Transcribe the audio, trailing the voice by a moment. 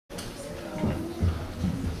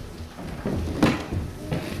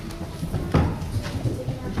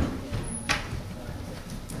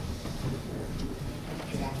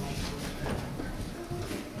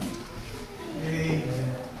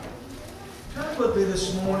quickly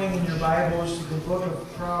this morning in your Bibles to the book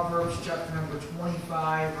of Proverbs, chapter number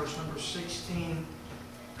 25, verse number 16.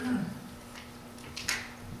 I'm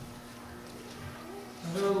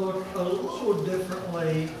going to look a little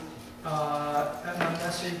differently at my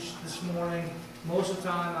message this morning. Most of the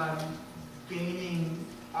time I'm gaining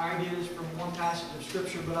ideas from one passage of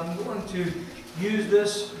Scripture, but I'm going to use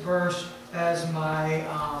this verse as my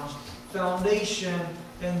foundation,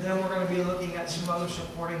 and then we're going to be looking at some other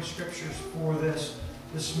supporting scriptures for this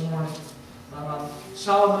morning.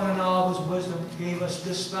 Solomon in all his wisdom gave us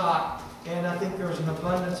this thought, and I think there's an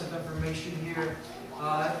abundance of information here.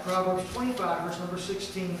 Proverbs 25, verse number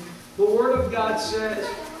 16, the Word of God says,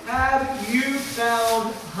 "Have you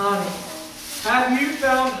found honey? Have you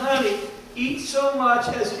found honey? Eat so much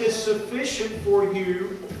as is sufficient for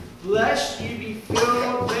you, lest ye be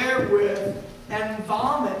filled therewith and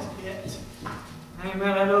vomit it."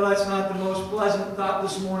 Amen. I know that's not the most pleasant thought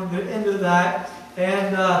this morning, the end of that.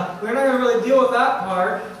 And we're not going to really deal with that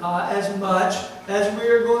part as much as we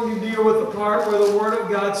are going to deal with the part where the Word of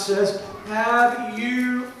God says, "Have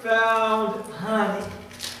you found honey?"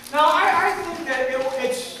 Now, I think that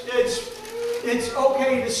it's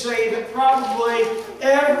okay to say that probably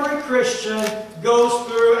every Christian goes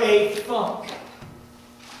through a funk.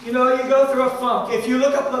 You know, you go through a funk. If you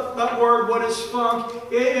look up that word, what is funk,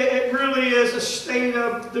 it really is a state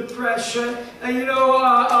of depression. And you know,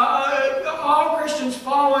 all Christians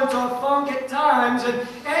fall into a funk at times. And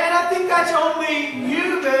I think that's only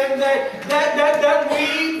human that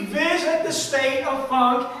we visit the state of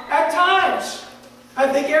funk at times. I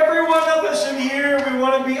think every one of us in here, we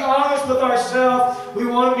want to be honest with ourselves. We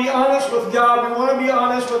want to be honest with God. We want to be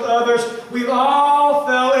honest with others. We've all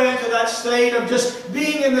fell into that state of just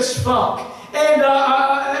being in this funk. And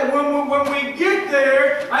when we get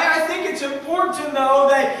there, I think it's important to know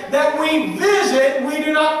that we visit, we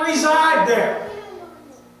do not reside there.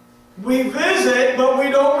 We visit, but we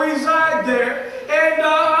don't reside there. And,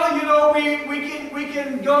 you know, we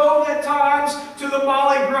can go at times to the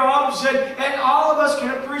molly grubs, and all of us can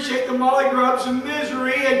appreciate the molly grubs and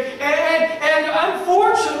misery. And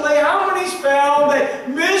unfortunately, how many's found that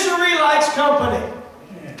misery likes company?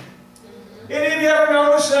 Any of you ever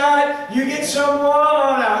notice that? You get someone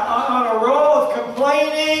on a roll of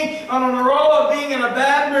complaining, on a roll of being in a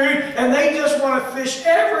bad mood, and they just want to fish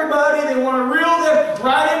everybody. They want to reel them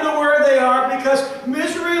right into where they are because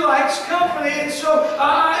misery likes company. And so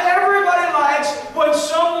everybody likes when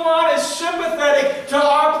someone is sympathetic to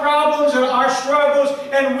our problems and our struggles,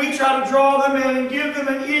 and we try to draw them in and give them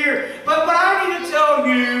an ear. But I need to tell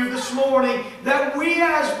you this morning that we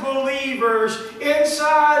as believers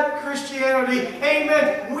inside Christianity,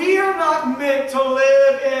 amen, we are not meant to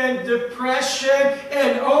live in depression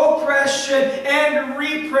and oppression and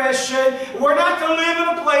repression. We're not to live in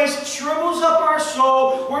a place that shrivels up our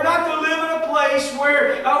soul. We're not to live in a place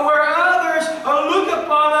where others look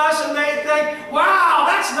upon us and they think, "Wow,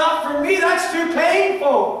 that's not for me, that's too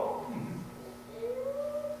painful."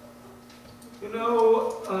 You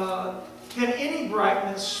know, can any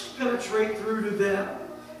brightness penetrate through to them?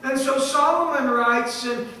 And so Solomon writes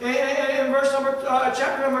in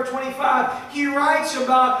chapter number 25, he writes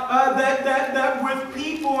about that with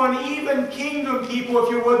people, and even kingdom people, if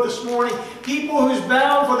you would, this morning, people who's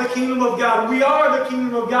bound for the kingdom of God. We are the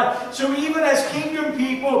kingdom of God. So even as kingdom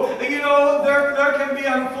people, you know, there can be,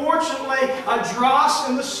 unfortunately, a dross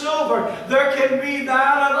in the silver. There can be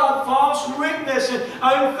that of false witness and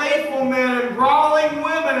unfaithful men and brawling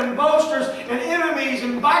women and boasters and enemies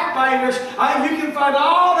and backbiters. You can find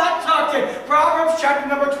all that tucked in Proverbs chapter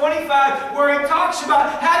number 25, where it talks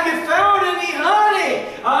about, "Have you found any honey?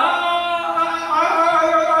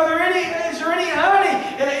 Is there any honey?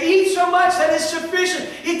 Eat so much that is sufficient."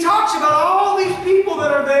 He talks about all these people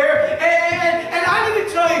that are there, and I need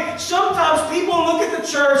to tell you, sometimes people look at the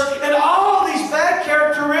church and all these bad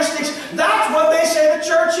characteristics, that's what they say the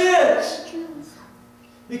church is.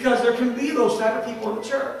 Because there can be those type of people in the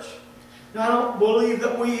church. Now, I don't believe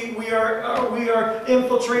that we are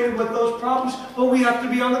infiltrated with those problems, but we have to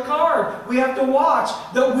be on the guard. We have to watch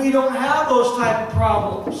that we don't have those type of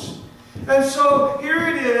problems. And so here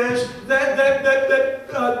it is that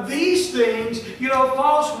these things, you know,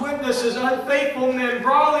 false witnesses, unfaithful men,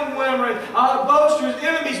 brawling women, boasters,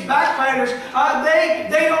 enemies, backbiters,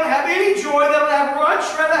 they don't have any joy, they don't have one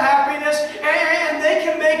shred of happiness, and they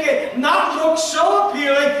can make it not look so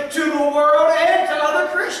appealing to the world and to other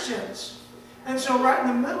Christians. And so right in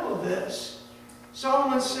the middle of this,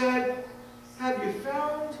 Solomon said, "Have you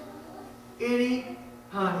found any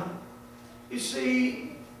honey?" You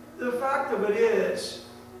see, the fact of it is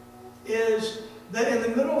that in the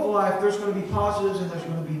middle of life, there's going to be positives and there's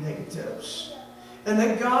going to be negatives. And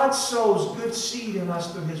that God sows good seed in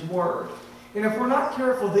us through His Word. And if we're not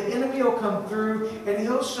careful, the enemy will come through and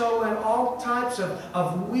he'll sow in all types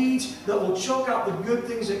of weeds that will choke out the good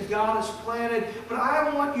things that God has planted. But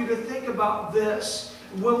I want you to think about this.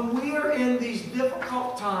 When we are in these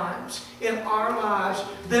difficult times in our lives,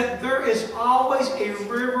 that there is always a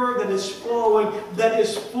river that is flowing, that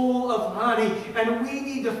is full of honey. And we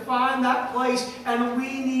need to find that place and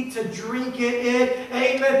we need to drink it in.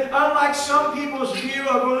 Amen. Unlike some people's view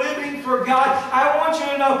of living for God, I want you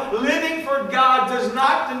to know, living for God does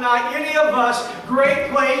not deny any of us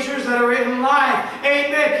great pleasures that are in life.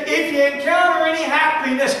 Amen. If you encounter any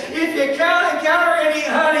happiness, if you encounter any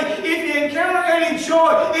honey, if you encounter any joy,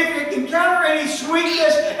 if you encounter any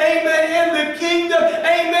sweetness, amen, in the kingdom,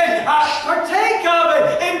 amen, partake of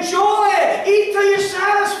it, enjoy it, eat till you're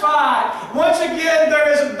satisfied. Once again,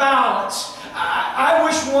 there is a balance. I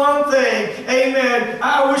wish one thing, amen,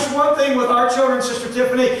 I wish one thing with our children, Sister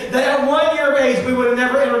Tiffany, that at 1 year of age we would have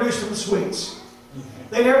never introduced them to sweets.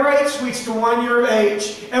 They never ate sweets to 1 year of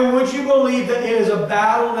age. And would you believe that it is a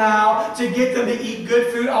battle now to get them to eat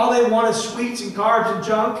good food? All they want is sweets and carbs and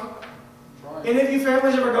junk. Any of you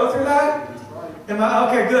families ever go through that? Am I?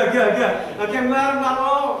 Okay, good. Okay, I'm glad I'm not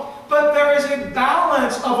alone. But there is a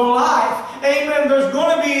balance of life. Amen. There's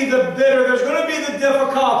going to be the bitter. There's going to be the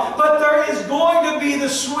difficult. But there is going to be the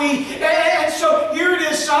sweet. And so here it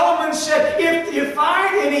is. Solomon said, if you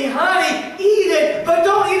find any honey, eat it. But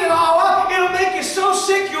don't eat it all up. It'll make you so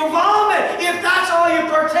sick you'll vomit if that's all you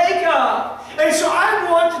partake of. And so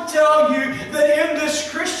I want to tell you that in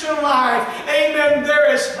this Christian life, amen,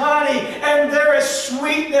 there is honey and there is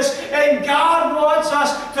sweetness. And God wants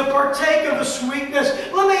us to partake of the sweetness.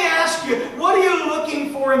 Let me ask you, what are you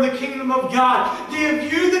looking for in the kingdom of God? Do you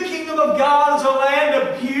view the kingdom of God as a land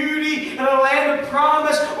of beauty and a land of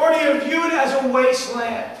promise? Or do you view it as a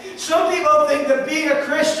wasteland? Some people think that being a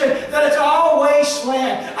Christian, that it's all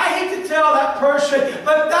wasteland. I hate to tell that person,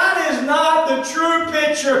 but that is not the true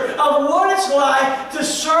picture of what it's like to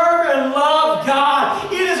serve and love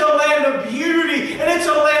God. It is a land of beauty, and it's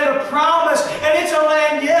a land of promise, and it's a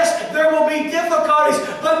land, yes, there will be difficulties,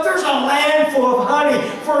 but there's a land full of honey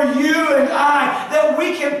for you and I that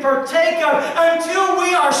we can partake of until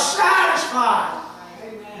we are satisfied.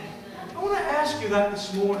 Amen. I want to ask you that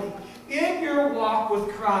this morning. In your walk with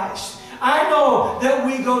Christ, I know that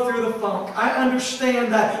we go through the funk. I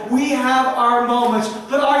understand that. We have our moments.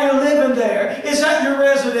 But are you living there? Is that your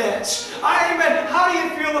residence? Amen. How do you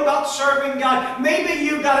feel about serving God? Maybe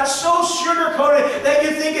you got it so sugar-coated that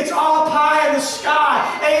you think it's all pie in the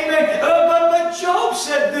sky. Amen. But Job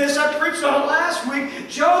said this. I preached on it last week.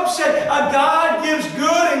 Job said, God gives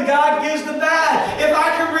good and God gives the bad. If I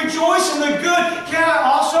can rejoice in the good, can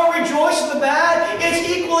I also rejoice in the bad? It's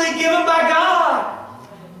equally given by God.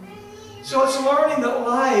 So it's learning that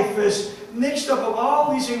life is mixed up of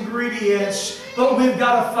all these ingredients, but we've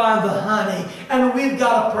got to find the honey, and we've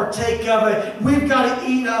got to partake of it. We've got to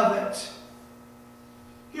eat of it.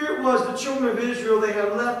 Here it was, the children of Israel, they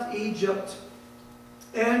had left Egypt.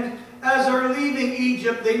 And as they're leaving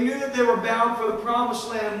Egypt, they knew that they were bound for the promised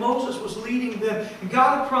land. Moses was leading them. And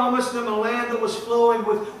God had promised them a land that was flowing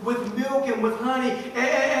with milk and with honey.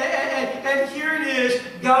 And here it is.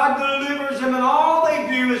 God delivers them, and all they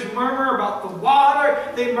do is murmur about the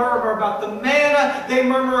water. They murmur about the manna. They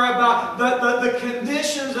murmur about the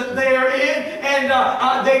conditions that they are in.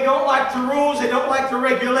 And they don't like the rules. They don't like the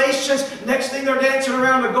regulations. Next thing, they're dancing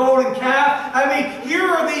around a golden calf. I mean, here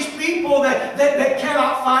are these people that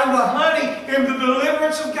cannot find the honey in the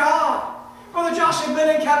deliverance of God. Brother Josh had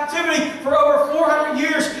been in captivity for over 400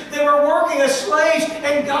 years. They were working as slaves,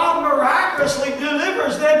 and God miraculously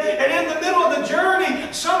delivers them. And in the middle of the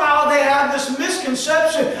journey, somehow they have this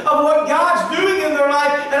misconception of what God's doing in their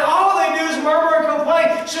life, and all they do is murmur and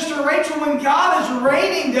complain. Sister Rachel, when God is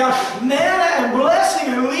raining down manna and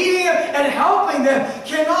blessing and leading them and helping them,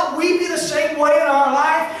 cannot we be the same way in our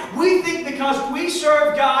life? We think because we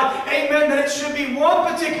serve God, amen, that it should be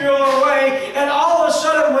one particular way, and all of a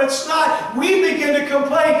sudden when it's not, we begin to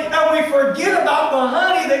complain and we forget about the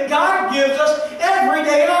honey that God gives us every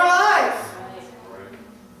day in our life.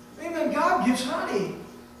 Amen. God gives honey.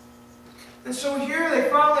 And so here they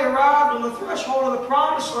finally arrived on the threshold of the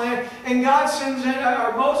promised land, and God sends in,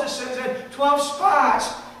 or Moses sends in 12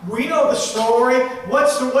 spies. We know the story.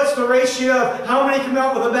 What's the ratio of how many come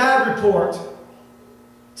out with a bad report?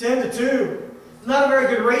 10 to 2. Not a very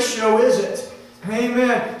good ratio, is it?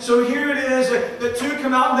 Amen. So here it is. The two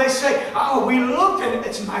come out and they say, oh, we looked and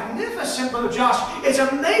it's magnificent, Brother Josh. It's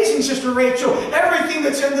amazing, Sister Rachel. Everything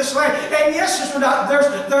that's in this land. And yes, Sister Dot,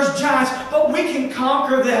 there's giants, but we can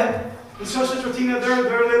conquer them. And so, Sister Tina, they're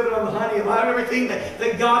living on the honey of about everything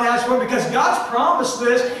that God has for them, because God's promised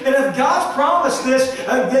this. And if God's promised this,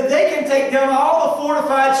 that they can take down all the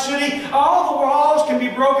fortified city, all the walls can be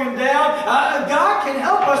broken down. God can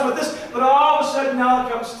help us with this. But all of a sudden now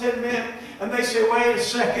comes 10 men. And they say, wait a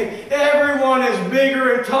second, everyone is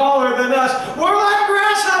bigger and taller than us. We're like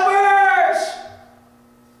grasshoppers.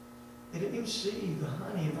 They didn't even see the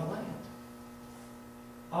honey of the land.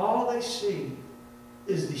 All they see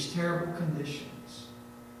is these terrible conditions.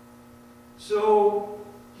 So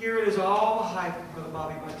here it is, all the hype, Brother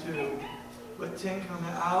Bobby, by 2. But 10 come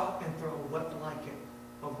out and throw a wet blanket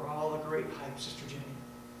over all the great hype, Sister Jenny.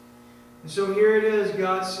 And so here it is,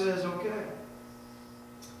 God says, okay,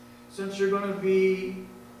 since you're going to be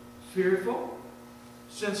fearful,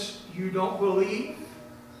 since you don't believe,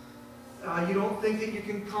 you don't think that you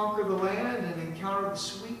can conquer the land and encounter the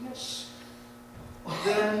sweetness,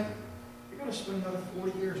 then you're going to spend another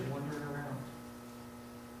 40 years wandering around.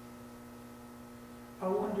 I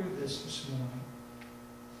wonder this morning.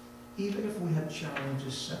 Even if we have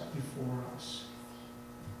challenges set before us,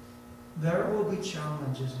 there will be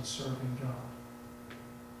challenges in serving God.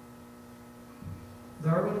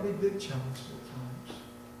 There are going to be big challenges at times.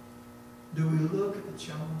 Do we look at the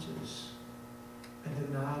challenges and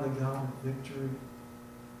deny the God of victory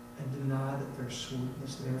and deny that there's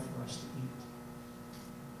sweetness there for us to eat?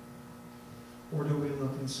 Or do we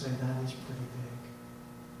look and say, that is pretty big,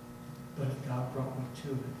 but if God brought me to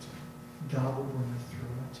it, God will bring me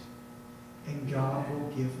through it, and God will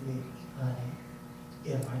give me honey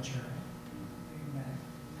in my journey? Amen.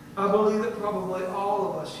 I believe that probably all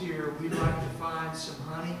of us here, we'd like to find some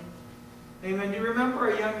honey. Amen. You remember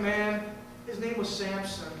a young man, his name was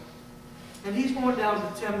Samson, and he's going down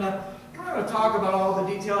to Timnah. We're not going to talk about all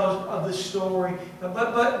the details of this story,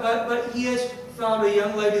 but he has found a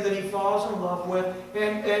young lady that he falls in love with,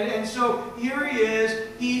 and so here he is.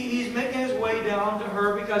 He's making his way down to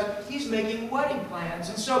her because he's making wedding plans.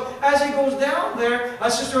 And so as he goes down there,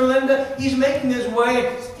 Sister Linda, he's making his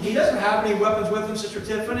way. He doesn't have any weapons with him, Sister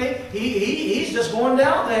Tiffany. He's just going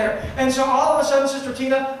down there. And so all of a sudden, Sister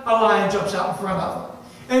Tina, a lion jumps out in front of him.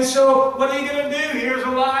 And so what are you going to do? Here's a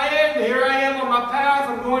lion. Here I am on my path.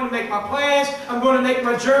 I'm going to make my plans. I'm going to make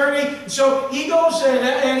my journey. So he goes in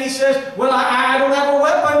and he says, well, I don't have a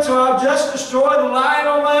weapon, so I'll just destroy the lion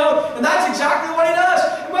on my own. And that's exactly what he does.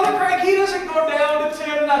 And Brother Craig, he doesn't go down to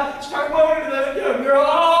Tim and start going to the young girl.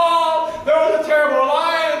 Oh, there was a terrible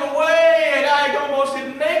lion in the way, and I almost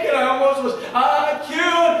didn't make it. I almost was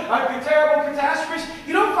killed. Terrible catastrophes.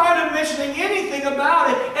 You don't find him mentioning anything about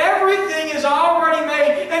it. Everything is already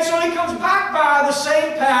made. And so he comes back by the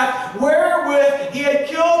same path wherewith he had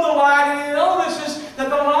killed the lion. And he notices that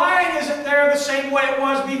the lion isn't there the same way it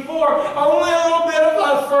was before. Only a little bit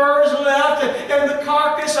of fur is left and the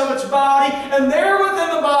carcass of its body. And there within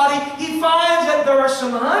the body, he finds that there are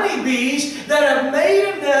some honeybees that have made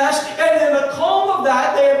a nest. And in the comb of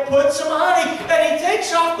that, they have put some honey. And he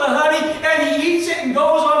takes off the honey and he eats it and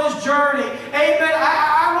goes on his journey. Amen.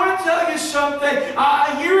 I want to tell you something.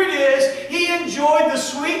 Here it is. He enjoyed the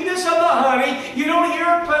sweetness of the honey. You don't hear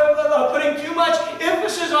him putting too much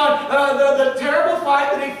emphasis on the terrible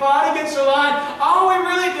fight that he fought against the lion. All he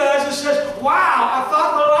really does is says, wow, I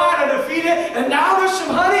fought the lion, I defeated, and now there's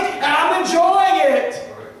some honey, and I'm enjoying it.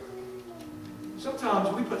 Sometimes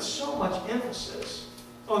we put so much emphasis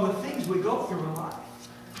on the things we go through in life.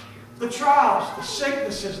 The trials, the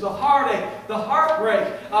sicknesses, the heartache, the heartbreak,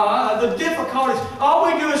 the difficulties.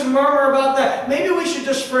 All we do is murmur about that. Maybe we should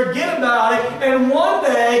just forget about it. And one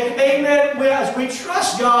day, amen, as we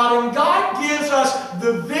trust God and God gives us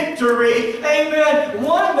the victory, amen,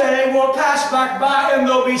 one day we'll pass back by and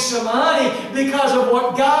there'll be some honey because of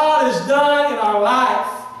what God has done in our life.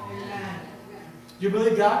 Amen. Do you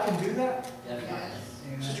believe God can do that? Yes.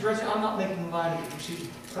 Sister Reggie, I'm not making light of it. See,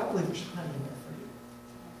 but I believe there's honey in there.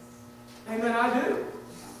 Amen, I do.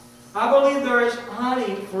 I believe there is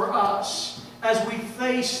honey for us as we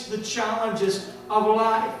face the challenges of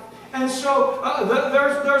life. And so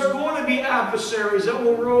there's going to be adversaries that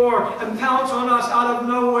will roar and pounce on us out of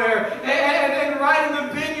nowhere. And right in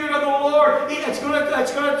the vineyard of the Lord, it's going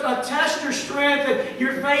to test your strength and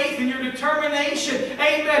your faith and your determination.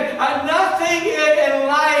 Amen. Nothing in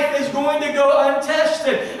life is going to go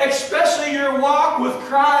untested, especially your walk with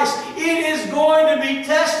Christ. It is going to be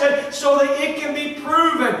tested so that it can be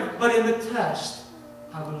proven. But in the test,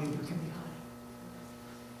 I believe there can be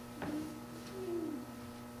honey.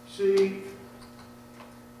 See,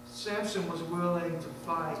 Samson was willing to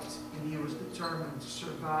fight and he was determined to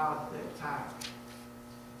survive the attack.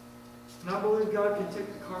 And I believe God can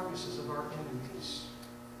take the carcasses of our enemies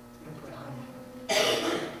and put honey in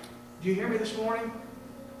them. Do you hear me this morning?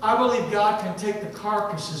 I believe God can take the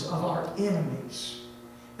carcasses of our enemies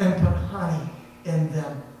and put honey in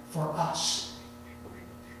them for us.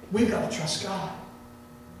 We've got to trust God.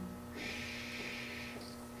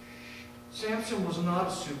 Samson was not a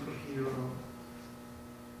superhero.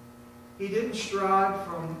 He didn't stride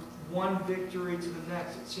from one victory to the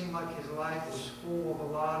next. It seemed like his life was full of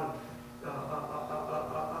a lot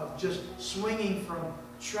of just swinging from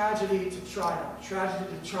tragedy to triumph, tragedy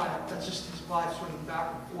to triumph. That's just his life swinging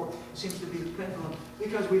back and forth. It seems to be the pendulum.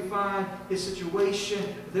 Because we find his situation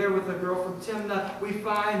there with the girl from Timnah. We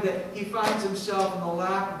find that he finds himself in the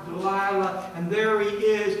lap of Delilah, and there he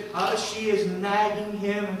is. She is nagging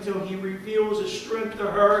him until he reveals his strength to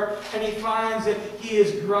her, and he finds that he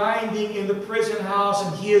is grinding in the prison house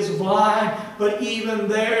and he is blind. But even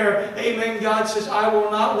there, amen, God says, I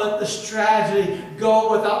will not let this tragedy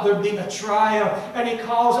go without there being a triumph. And he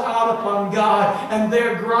calls out upon God, and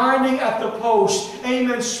they're grinding at the post.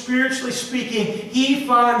 Amen. Spiritually speaking, he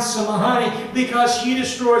finds some honey because he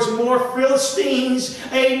destroys more Philistines,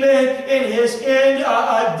 amen, in his end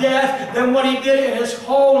death than what he did in his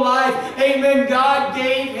whole life. Amen. God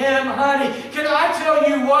gave him honey. Can I tell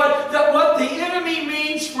you what? That what the enemy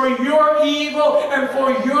means for your evil and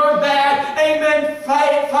for your bad, amen,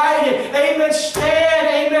 fight it. Amen.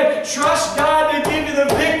 Stand. Amen. Trust God to give you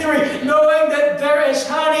the victory, knowing that there is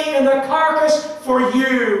honey in the carcass for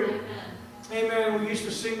you. Amen. We used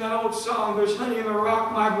to sing that old song, there's honey in the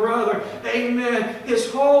rock, my brother. Amen.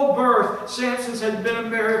 His whole birth, Samson's had been a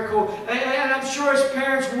miracle. And I'm sure his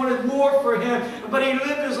parents wanted more for him. But he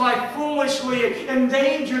lived his life foolishly,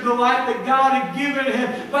 endangered the life that God had given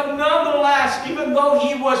him. But nonetheless, even though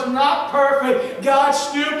he was not perfect, God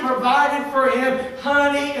still provided for him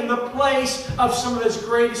honey in the place of some of his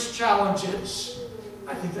greatest challenges.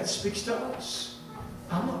 I think that speaks to us.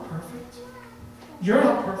 I'm not perfect. You're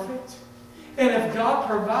not perfect. And if God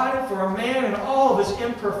provided for a man in all of his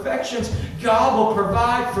imperfections, God will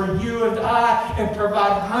provide for you and I and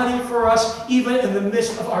provide honey for us even in the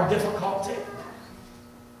midst of our difficulty.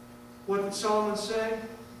 What did Solomon say?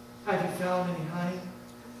 Have you found any honey?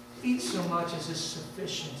 Eat so much as is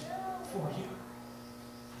sufficient for you.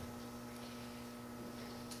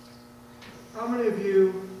 How many of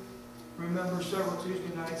you remember several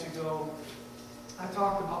Tuesday nights ago, I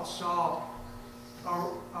talked about Saul.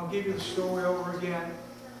 I'll give you the story over again.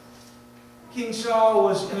 King Saul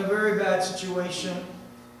was in a very bad situation.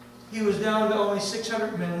 He was down to only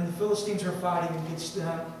 600 men. The Philistines were fighting against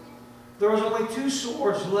them. There was only 2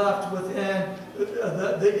 swords left within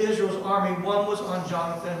the Israel's army. One was on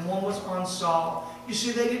Jonathan and one was on Saul. You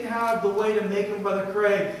see, they didn't have the way to make them, Brother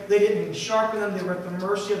Craig. They didn't even sharpen them. They were at the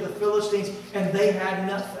mercy of the Philistines, and they had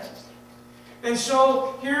nothing. And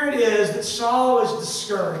so here it is that Saul is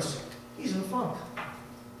discouraged. He's in a funk.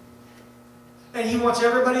 And he wants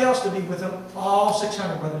everybody else to be with him, all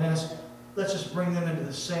 600, Brother Dennis. Let's just bring them into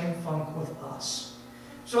the same funk with us.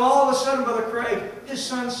 So all of a sudden, Brother Craig, his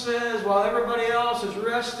son says, while everybody else is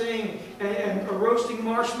resting and roasting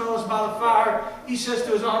marshmallows by the fire, he says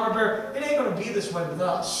to his armor bearer, it ain't going to be this way with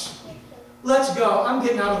us. Let's go. I'm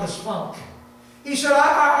getting out of this funk. He said,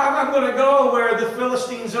 I'm going to go where the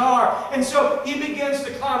Philistines are. And so he begins to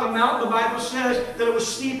climb a mountain. The Bible says that it was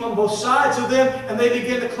steep on both sides of them, and they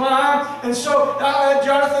begin to climb. And so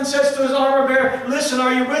Jonathan says to his armor bearer, listen,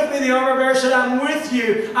 are you with me? The armor bearer said, I'm with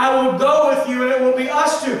you. I will go with you, and it will be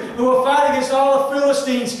us two who will fight against all the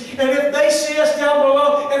Philistines. And if they see us down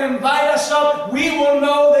below and invite us up, we will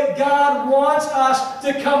know that God wants us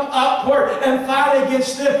to come upward and fight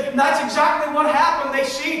against them. And that's exactly what happened.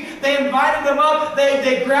 They invited them up.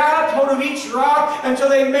 They grabbed hold of each rock until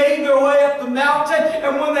they made their way up the mountain.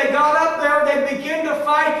 And when they got up there, they began to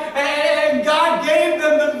fight. And God gave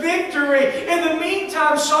them the victory. In the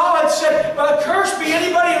meantime, Saul had said, cursed be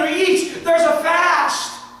anybody who eats. There's a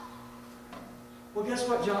fast. Well, guess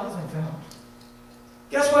what Jonathan found?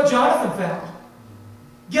 Guess what Jonathan found?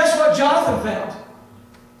 Guess what Jonathan found?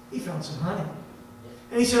 He found some honey.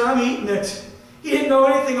 And he said, I'm eating it. He didn't know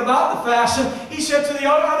anything about the fast. And he said to the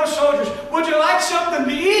other soldiers, would you like something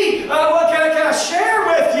to eat? Well, can I share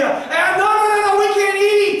with you? And no, we can't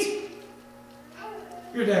eat.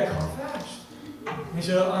 Your dad called fast. He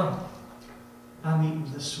said, I'm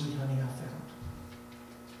eating this sweet honey I found.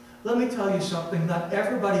 Let me tell you something. Not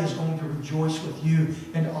everybody is going to rejoice with you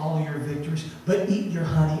in all your victories, but eat your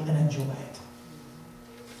honey and enjoy it.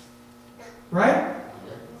 Right?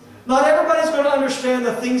 Not everybody's going to understand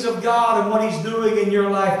the things of God and what He's doing in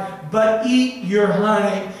your life, but eat your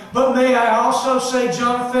honey. But may I also say,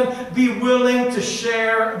 Jonathan, be willing to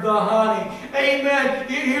share the honey. Amen.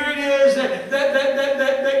 Here it is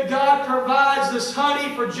that God provides this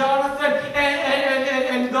honey for Jonathan,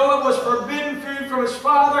 and though it was forbidden food from his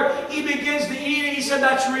father, he begins to eat it. He said,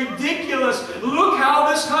 that's ridiculous. Look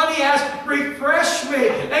how this honey has refreshed me.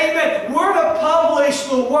 Amen. We're to publish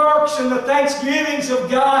the works and the thanksgivings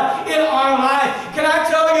of God in our life. Can I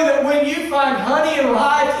tell you that when you find honey in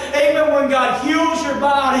life, amen, when God heals your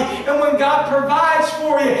body, and when God provides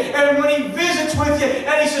for you, and when He visits with you,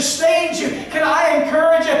 and He sustains you, can I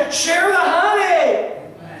encourage you, share the honey.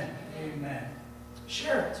 Amen. Amen.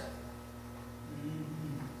 Share it.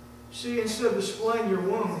 See, instead of displaying your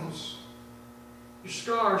wounds, your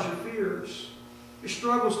scars, your fears, your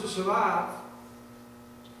struggles to survive,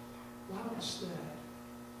 why don't you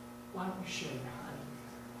share your honey?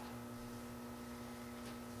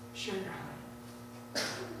 Share your honey.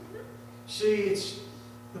 See, it's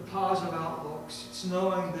the positive outlooks. It's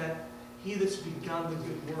knowing that He that's begun the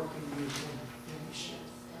good work in you is going to finish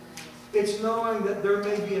it. It's knowing that there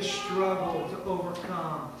may be a struggle to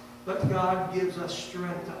overcome, but God gives us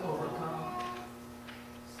strength to overcome.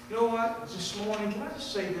 You know what? This morning, can I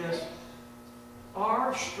just say this?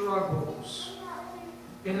 Our struggles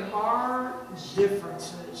and our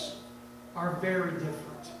differences are very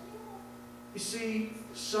different. You see,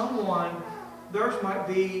 theirs might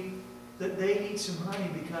be that they need some honey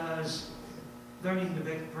because they're needing to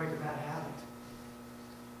break a bad habit.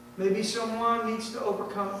 Maybe someone needs to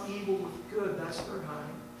overcome evil with good. That's their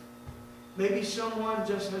honey. Maybe someone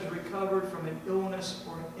just has recovered from an illness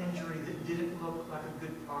or an injury that didn't look like a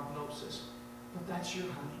good prognosis. But that's your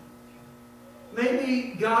honey.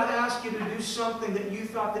 Maybe God asked you to do something that you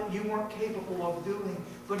thought that you weren't capable of doing,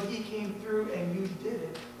 but He came through and you did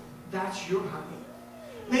it. That's your honey.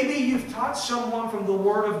 Maybe you've taught someone from the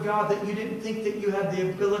Word of God that you didn't think that you had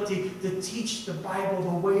the ability to teach the Bible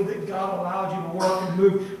the way that God allowed you to work and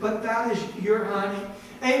move, but that is your honey.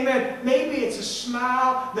 Amen. Maybe it's a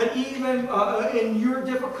smile that even in your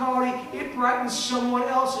difficulty, it brightens someone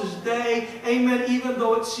else's day. Amen. Even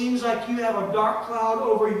though it seems like you have a dark cloud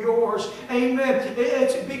over yours. Amen.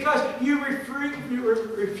 It's because you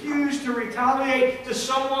refuse to retaliate to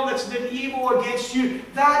someone that's done evil against you.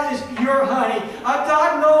 That is your honey.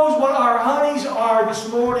 God knows what our honeys are this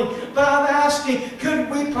morning. But I'm asking, could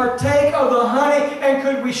we partake of the honey, and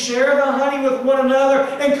could we share the honey with one another,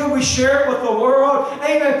 and could we share it with the world?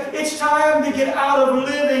 Amen. It's time to get out of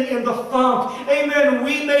living in the funk. Amen.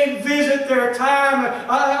 We may visit there a time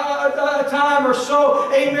or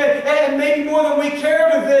so. Amen. And maybe more than we care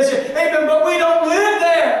to visit. Amen. But we don't live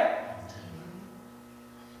there.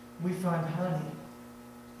 We find honey,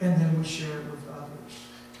 and then we share it with others.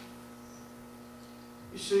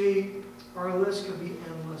 You see, our list could be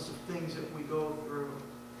endless of things that we go through.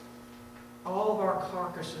 All of our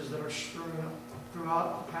carcasses that are strewn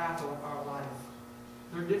throughout the path of our life,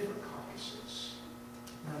 they're different carcasses.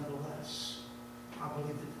 Nonetheless, I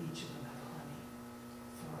believe that each of them have honey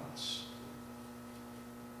for us.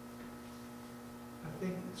 I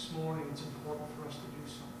think this morning it's important for us to do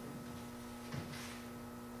something.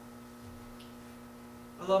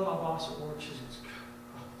 I love my boss at work. She's just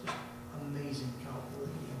amazing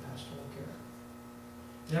accountability and pastoral care.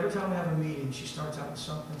 And every time we have a meeting, she starts out with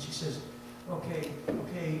something. She says, okay,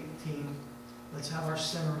 team, let's have our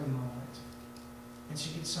centering moment. And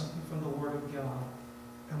she gets something from the Word of God,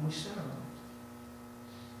 and we center on it.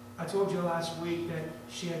 I told you last week that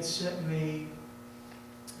she had sent me,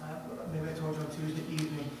 maybe I told you on Tuesday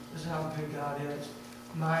evening, this is how good God is.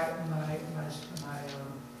 My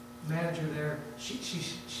manager there,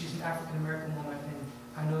 she's an African-American woman, and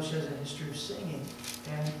I know she has a history of singing.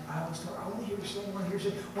 And I always told her, I want to hear her sing, I want to hear her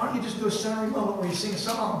sing. Why don't you just do a centering moment where you sing a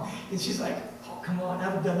song? And she's like, oh, come on, I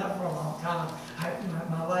haven't done that for a long time.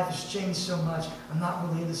 My life has changed so much. I'm not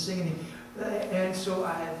really into singing. And so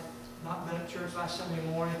I had not been at church last Sunday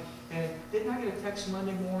morning. And didn't I get a text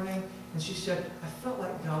Monday morning? And she said, I felt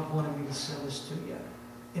like God wanted me to send this to you.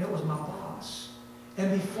 And it was my boss.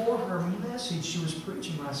 And before her message, she was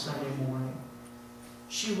preaching last Sunday morning.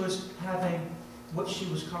 She was having what she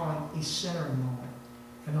was calling a centering moment.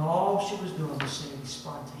 And all she was doing was singing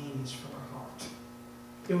spontaneous from her heart.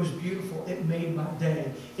 It was beautiful. It made my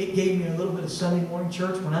day. It gave me a little bit of Sunday morning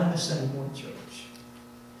church when I miss Sunday morning church.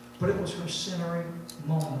 But it was her centering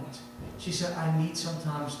moment. She said, I need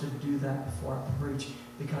sometimes to do that before I preach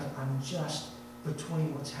because I'm just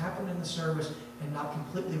between what's happened in the service and not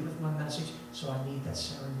completely with my message, so I need that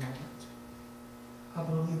centering moment. I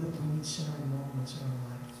believe that we need centering moments in our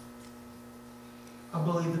life. I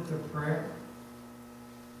believe that they're prayer.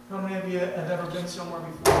 How many of you have ever been somewhere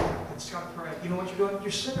before and just got to pray? You know what you're doing?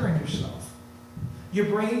 You're centering yourself. You're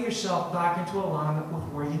bringing yourself back into alignment with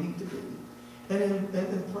where you need to be. And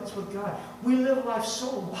in place with God. We live life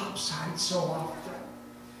so lopsided so often.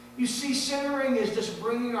 You see, centering is just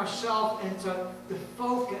bringing ourselves into the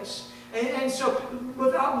focus. And so,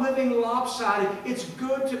 without living lopsided, it's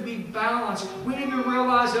good to be balanced. We need to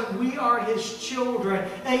realize that we are His children.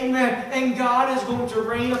 Amen. And God is going to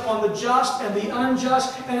reign upon the just and the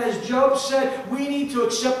unjust. And as Job said, we need to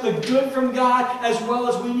accept the good from God as well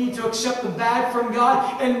as we need to accept the bad from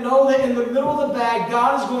God. And know that in the middle of the bad,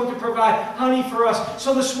 God is going to provide honey for us.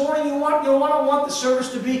 So this morning, I want the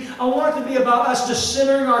service to be, I want it to be about us just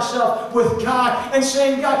centering ourselves with God and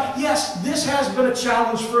saying, God, yes, this has been a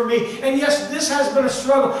challenge for me. And yes, this has been a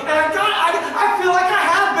struggle. And I feel like I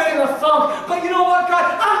have been in a funk. But you know what,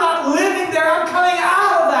 God? I'm not living there. I'm coming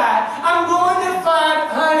out of that. I'm going to find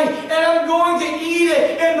honey. And I'm going to eat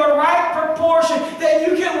it in the right proportion that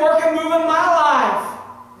you can work and move in my life.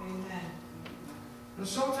 Amen. And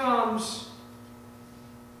sometimes,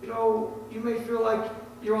 you may feel like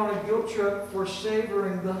you're on a guilt trip for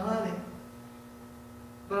savoring the honey.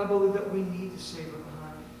 But I believe that we need to savor the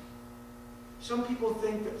honey. Some people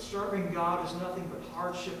think that serving God is nothing but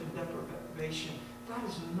hardship and deprivation. That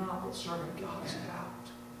is not what serving God is about.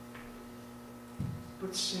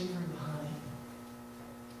 But savoring the honey.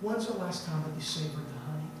 When's the last time that you savored the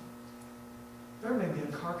honey? There may be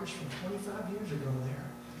a carcass from 25 years ago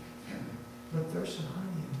there. But there's some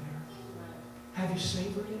honey in there. Have you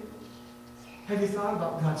savored it? Have you thought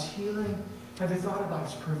about God's healing? Have you thought about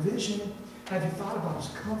His provision? Have you thought about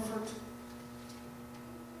His comfort?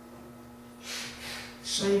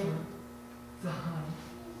 Savor the honey.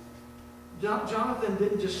 Jonathan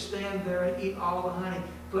didn't just stand there and eat all the honey,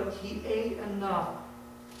 but he ate enough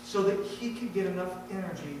so that he could get enough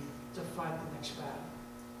energy to fight the next battle.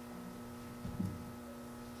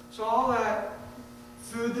 So all that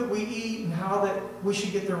food that we eat and how that we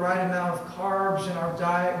should get the right amount of carbs in our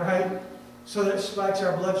diet, right? So that it spikes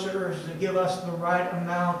our blood sugars to give us the right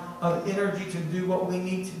amount of energy to do what we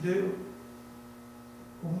need to do.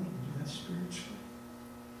 Well, we need to do that spiritually.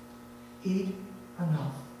 Eat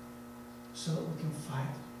enough so that we can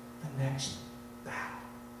fight the next battle.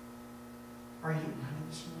 Are you eating honey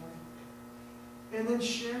this morning? And then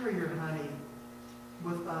share your honey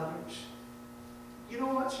with others. You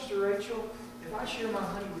know what, Sister Rachel? If I share my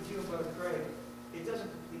honey with you and Brother Craig, it doesn't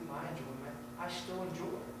complete my enjoyment. I still enjoy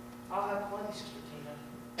it. I'll have plenty, Sister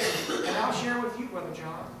Tina. And I'll share with you, Brother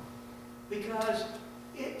John, because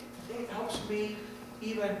it helps me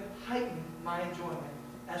even heighten my enjoyment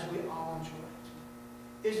as we all enjoy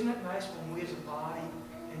it. Isn't it nice when we as a body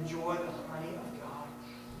enjoy the honey of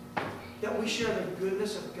God? That we share the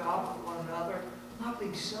goodness of God with one another, not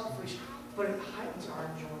being selfish, but it heightens our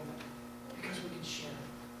enjoyment because we can share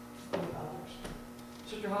it with others.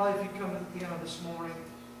 Sister Holly, if you come to the piano this morning,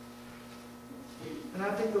 and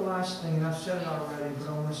I think the last thing, and I've said it already, but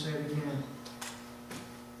I want to say it again,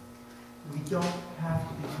 we don't have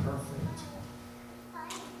to be perfect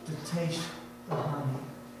to taste the honey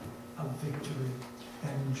of victory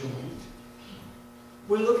and enjoy it.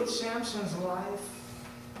 We look at Samson's life,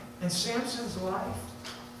 and Samson's life,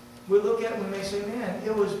 we look at it and they say, man,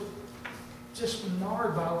 it was just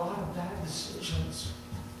marred by a lot of bad decisions.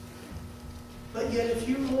 But yet if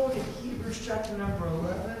you look at Hebrews chapter number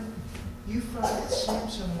 11, you find that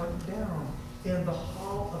Samson went down in the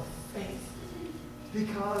hall of faith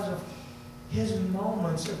because of his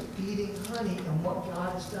moments of eating honey and what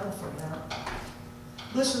God has done for him.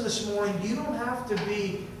 Listen this morning, you don't have to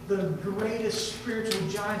be the greatest spiritual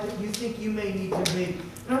giant that you think you may need to be.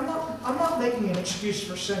 And I'm not making an excuse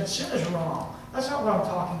for sin. Sin is wrong. That's not what I'm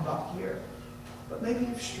talking about here. But maybe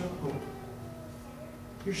you've struggled.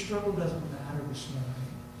 Your struggle doesn't matter this morning.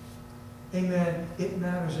 Amen. It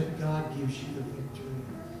matters that God gives you the victory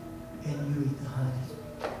and you eat the honey.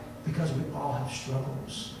 Because we all have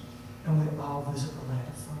struggles. And we all visit the land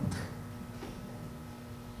of funk.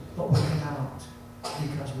 But we come out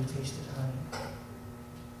because we tasted honey.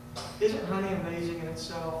 Isn't honey amazing in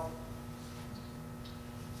itself?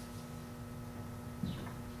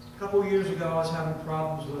 A couple years ago, I was having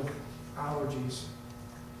problems with allergies.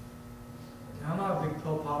 Now, I'm not a big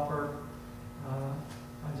pill popper. I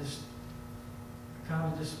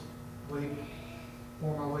kind of just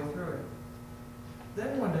wore my way through it.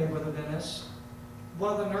 Then one day, Brother Dennis,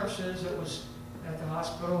 one of the nurses that was at the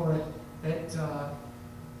hospital at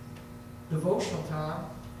devotional time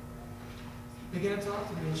began to talk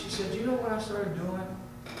to me, and she said, you know what I started doing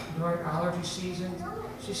during allergy season?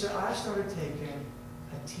 She said, I started taking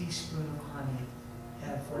a teaspoon of honey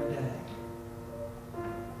every day.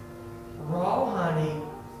 raw honey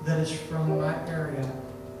that is from my area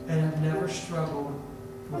and have never struggled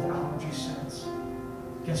with allergy since.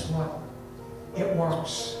 Guess what? It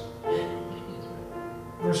works.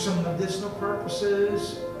 There's some medicinal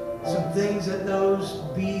purposes, some things that those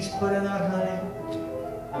bees put in that honey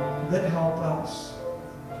that help us.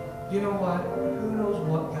 You know what? Who knows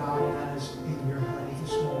what God has in your honey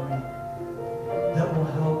this morning that will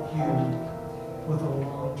help you with the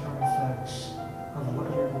long-term effects of what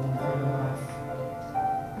you're going through in life.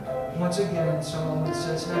 Once again, Solomon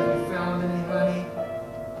says, have you found any honey?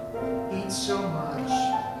 Eat so much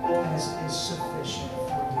as is sufficient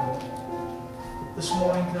for you. This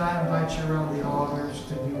morning, can I invite you around the altars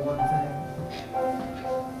to do one thing?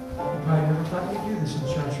 You probably never thought you'd do this in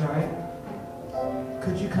church, right?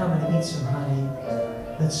 Could you come and eat some honey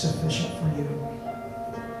that's sufficient for you?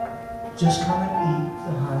 Just come and eat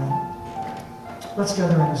the honey. Let's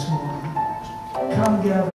gather in this morning. Come gather.